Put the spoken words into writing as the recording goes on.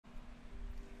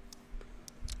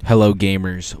Hello,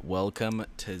 gamers. Welcome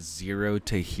to Zero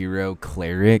to Hero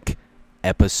Cleric,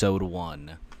 Episode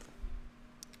 1.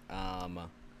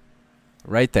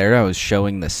 Right there, I was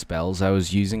showing the spells I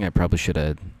was using. I probably should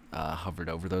have hovered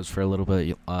over those for a little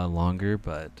bit longer,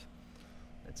 but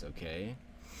that's okay.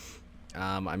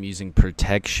 I'm using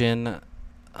Protection,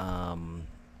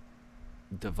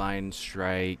 Divine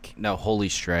Strike, no, Holy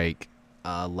Strike,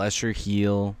 Lesser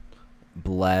Heal,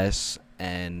 Bless,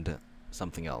 and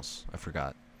something else. I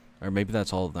forgot. Or maybe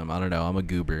that's all of them. I don't know. I'm a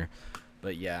goober.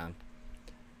 But yeah,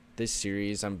 this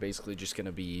series, I'm basically just going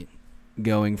to be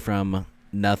going from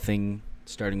nothing,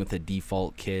 starting with a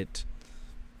default kit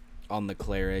on the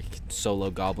Cleric, solo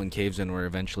Goblin Caves, and we're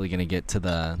eventually going to get to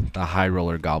the High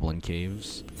Roller Goblin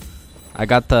Caves. I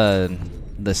got the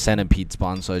Centipede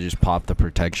spawn, so I just pop the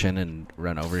Protection and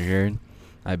run over here.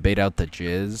 I bait out the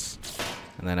Jizz,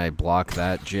 and then I block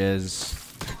that Jizz.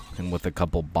 And with a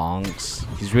couple bonks,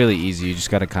 he's really easy. You just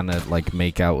gotta kind of like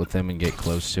make out with him and get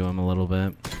close to him a little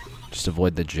bit. Just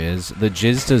avoid the Jizz. The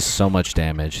Jizz does so much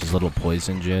damage. His little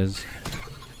poison Jizz.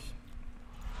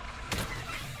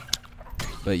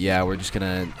 But yeah, we're just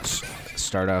gonna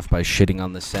start off by shitting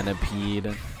on the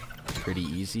Centipede. Pretty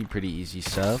easy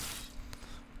stuff.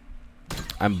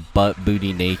 I'm butt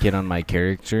booty naked on my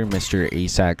character, Mr.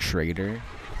 Asac Schrader.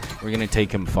 We're gonna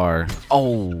take him far.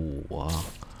 Oh.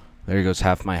 There goes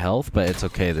half my health, but it's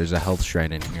okay. There's a health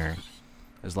shrine in here.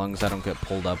 As long as I don't get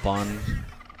pulled up on,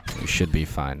 we should be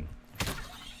fine.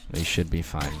 We should be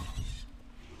fine.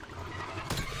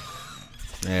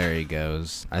 There he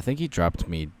goes. I think he dropped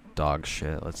me dog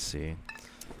shit. Let's see.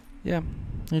 Yeah,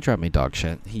 he dropped me dog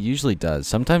shit. He usually does.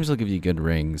 Sometimes he'll give you good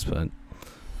rings, but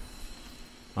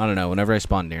I don't know. Whenever I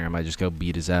spawn near him, I just go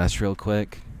beat his ass real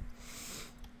quick.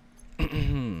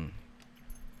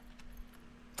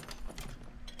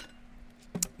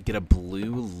 Get a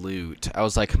blue loot. I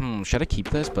was like, should I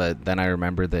keep this? But then I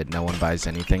remembered that no one buys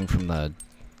anything from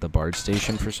the bard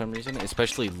station for some reason,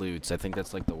 especially loots. I think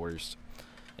that's like the worst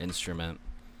instrument.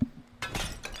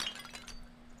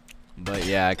 But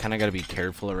yeah, I kind of got to be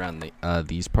careful around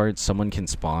these parts. Someone can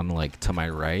spawn like to my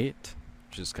right,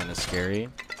 which is kind of scary.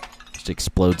 Just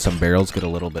explode some barrels, get a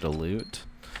little bit of loot.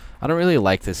 I don't really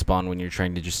like this spawn when you're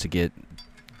trying to get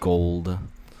gold.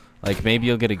 Like, maybe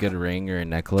you'll get a good ring or a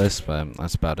necklace, but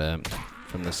that's about it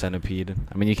from the Centipede.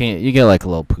 I mean, you get like a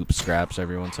little poop scraps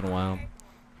every once in a while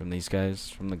from these guys,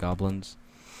 from the goblins.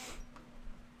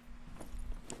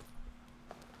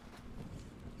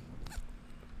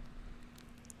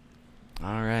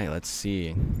 Alright, let's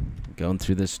see. Going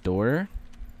through this door.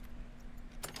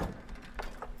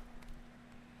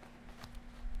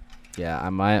 Yeah,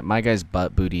 my guy's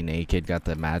butt booty naked, got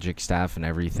the magic staff and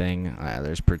everything.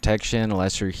 There's Protection,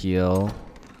 Lesser Heal,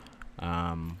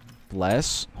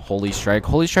 Bless, Holy Strike.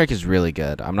 Holy Strike is really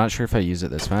good. I'm not sure if I use it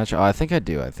this match. Oh, I think I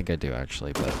do. I think I do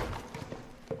actually, but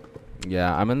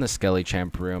yeah, I'm in the Skelly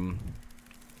Champ room.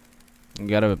 You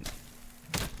gotta,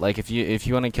 like, if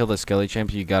you want to kill the Skelly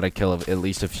Champ, you gotta kill at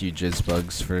least a few Jizz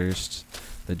bugs first.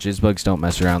 The Jizz bugs don't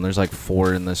mess around. There's like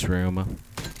 4 in this room.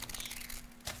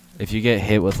 If you get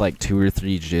hit with like 2 or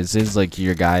 3 jizzes, like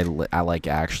your guy like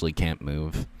actually can't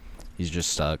move. He's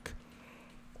just stuck.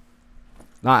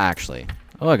 Not actually.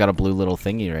 Oh, I got a blue little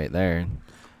thingy right there.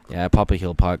 Yeah, I pop a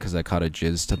heal pot because I caught a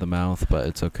jizz to the mouth, but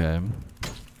it's okay.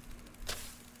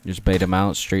 Just bait him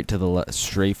out straight to the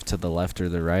strafe to the left or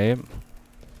the right.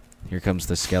 Here comes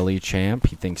the Skelly Champ.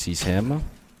 He thinks he's him.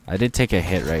 I did take a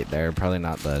hit right there. Probably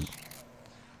not the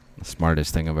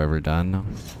smartest thing I've ever done.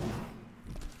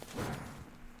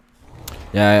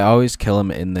 Yeah, I always kill him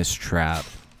in this trap.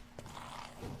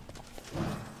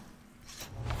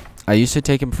 I used to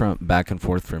take him from back and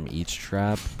forth from each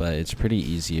trap, but it's pretty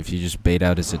easy if you just bait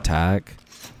out his attack.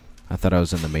 I thought I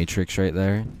was in the Matrix right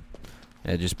there.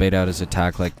 Yeah, just bait out his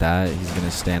attack like that. He's going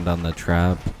to stand on the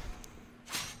trap.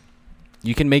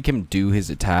 You can make him do his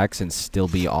attacks and still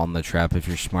be on the trap if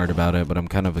you're smart about it, but I'm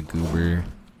kind of a goober.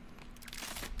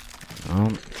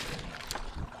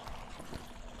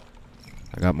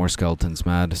 I got more skeletons,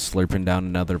 mad. Slurping down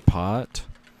another pot.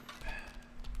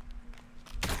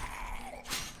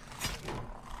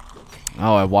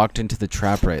 Oh, I walked into the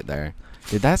trap right there.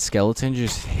 Did that skeleton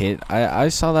just hit? I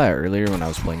saw that earlier when I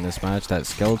was playing this match. That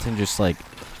skeleton just, like,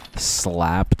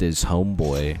 slapped his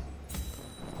homeboy.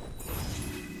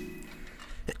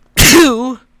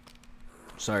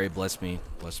 Sorry, bless me.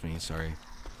 Bless me, sorry.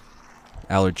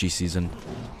 Allergy season.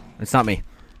 It's not me.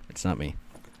 It's not me.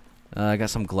 I got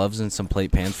some gloves and some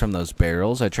plate pants from those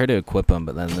barrels. I tried to equip them,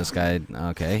 but then this guy,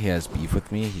 okay, he has beef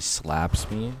with me. He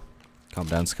slaps me. Calm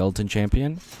down, Skeleton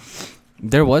Champion.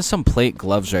 There was some plate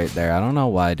gloves right there. I don't know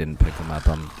why I didn't pick them up.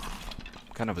 I'm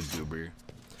kind of a goober.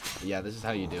 Yeah, this is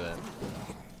how you do it.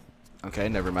 Okay,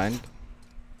 never mind.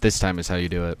 This time is how you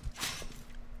do it.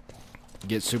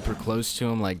 Get super close to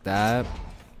him like that.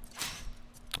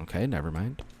 Okay, never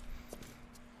mind.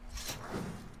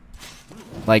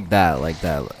 Like that, like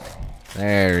that.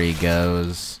 There he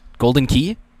goes. Golden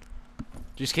key?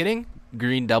 Just kidding?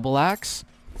 Green double axe?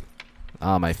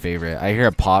 Oh, my favorite. I hear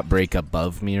a pot break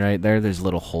above me right there. There's a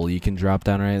little hole you can drop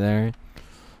down right there.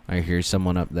 I hear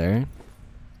someone up there.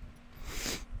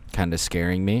 Kind of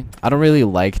scaring me. I don't really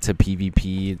like to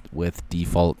PvP with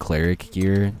default cleric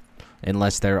gear.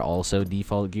 Unless they're also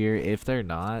default gear. If they're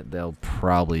not, they'll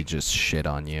probably just shit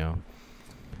on you.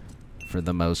 For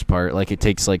the most part. Like, it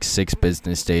takes like 6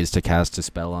 business days to cast a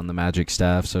spell on the magic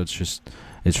staff. So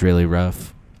it's really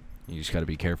rough. You just gotta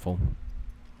be careful.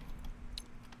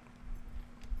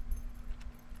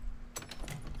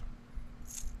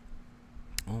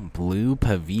 Oh, blue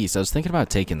Pavis. I was thinking about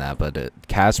taking that, but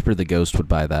Casper the Ghost would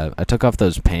buy that. I took off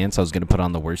those pants. I was going to put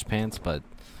on the worst pants, but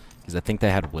because I think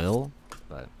they had Will,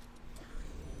 but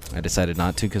I decided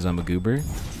not to because I'm a goober.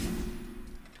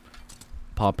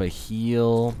 Pop a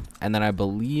heal, and then I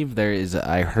believe there is,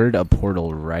 I heard a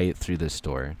portal right through this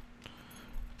door.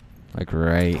 Like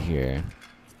right here.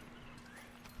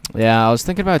 Yeah, I was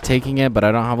thinking about taking it, but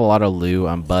I don't have a lot of loot.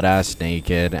 I'm butt-ass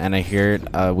naked, and I hear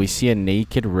we see a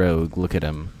naked rogue. Look at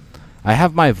him. I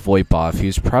have my VoIP off. He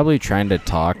was probably trying to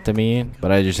talk to me, but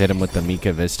I just hit him with the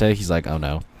Mika Vista. He's like, oh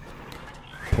no.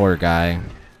 Poor guy.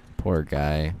 Poor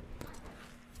guy.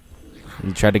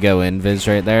 He tried to go invis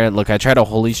right there. Look, I tried to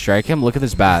holy strike him. Look at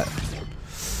this bat.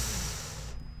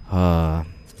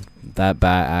 That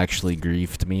bat actually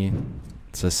griefed me.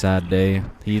 It's a sad day.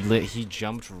 He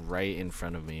jumped right in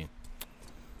front of me.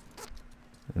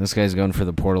 This guy's going for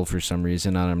the portal for some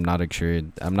reason. I'm not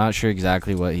sure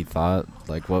exactly what he thought,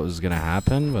 like what was gonna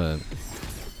happen, but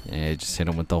yeah, just hit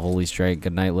him with the holy strike.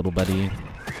 Good night, little buddy.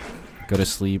 Go to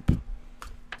sleep.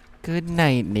 Good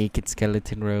night, naked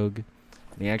skeleton rogue.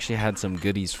 He actually had some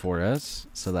goodies for us,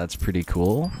 so that's pretty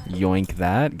cool. Yoink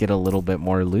that. Get a little bit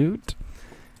more loot.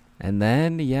 And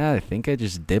then, yeah, I think I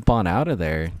just dip on out of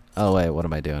there. Oh, wait, what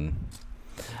am I doing?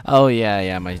 Oh,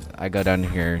 yeah, I go down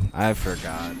here. I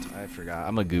forgot.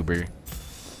 I'm a goober.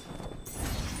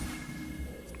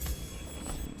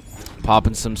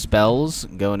 Popping some spells,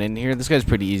 going in here. This guy's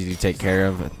pretty easy to take care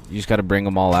of. You just got to bring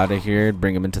them all out of here,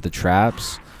 bring them into the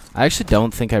traps. I actually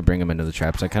don't think I bring them into the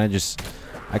traps. I kind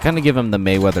of give him the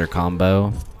Mayweather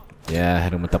combo. Yeah,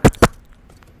 hit him with the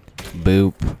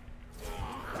boop.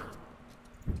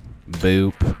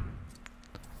 Boop.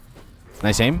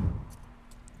 Nice aim.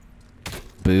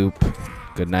 Boop.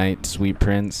 Good night, sweet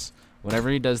prince. Whenever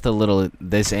he does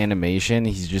this animation,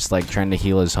 he's just like trying to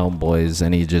heal his homeboys,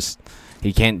 and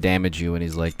he can't damage you when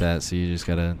he's like that. So you just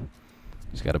gotta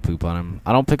poop on him.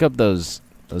 I don't pick up those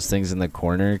things in the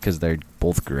corner because they're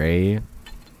both gray.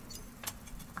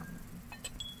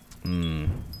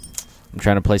 I'm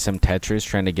trying to play some Tetris,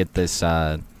 trying to get this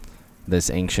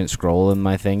ancient scroll in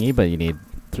my thingy, but you need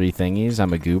 3 thingies.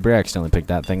 I'm a goober. I accidentally picked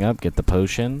that thing up. Get the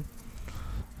potion.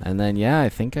 And then, yeah, I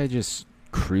think I just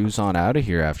cruise on out of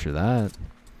here after that.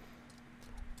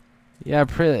 Yeah,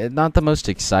 not the most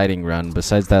exciting run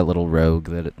besides that little rogue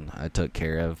that I took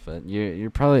care of. But you're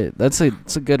probably, it's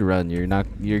a good run.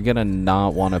 You're gonna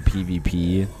not want to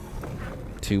PvP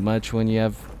too much when you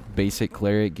have basic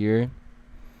cleric gear.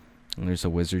 And there's a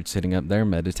wizard sitting up there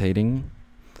meditating.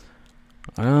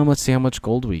 Let's see how much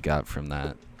gold we got from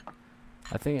that.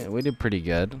 I think we did pretty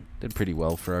good. Did pretty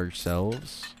well for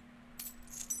ourselves.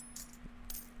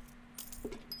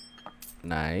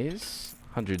 Nice.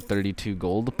 132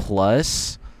 gold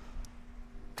plus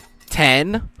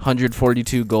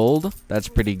 142 gold. That's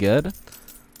pretty good.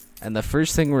 And the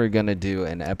first thing we're going to do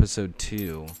in episode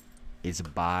 2 is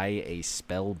buy a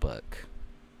spell book.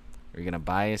 We're going to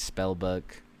buy a spell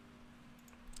book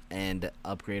and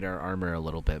upgrade our armor a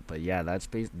little bit. But yeah,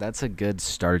 that's a good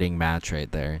starting match right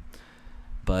there.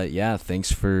 But yeah,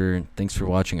 thanks for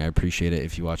watching. I appreciate it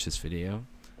if you watch this video.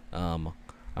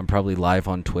 I'm probably live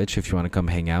on Twitch if you want to come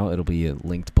hang out. It'll be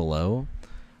linked below.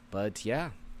 But yeah,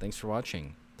 thanks for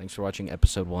watching. Thanks for watching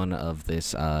episode 1 of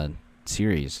this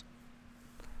series.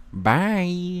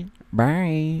 Bye.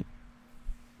 Bye.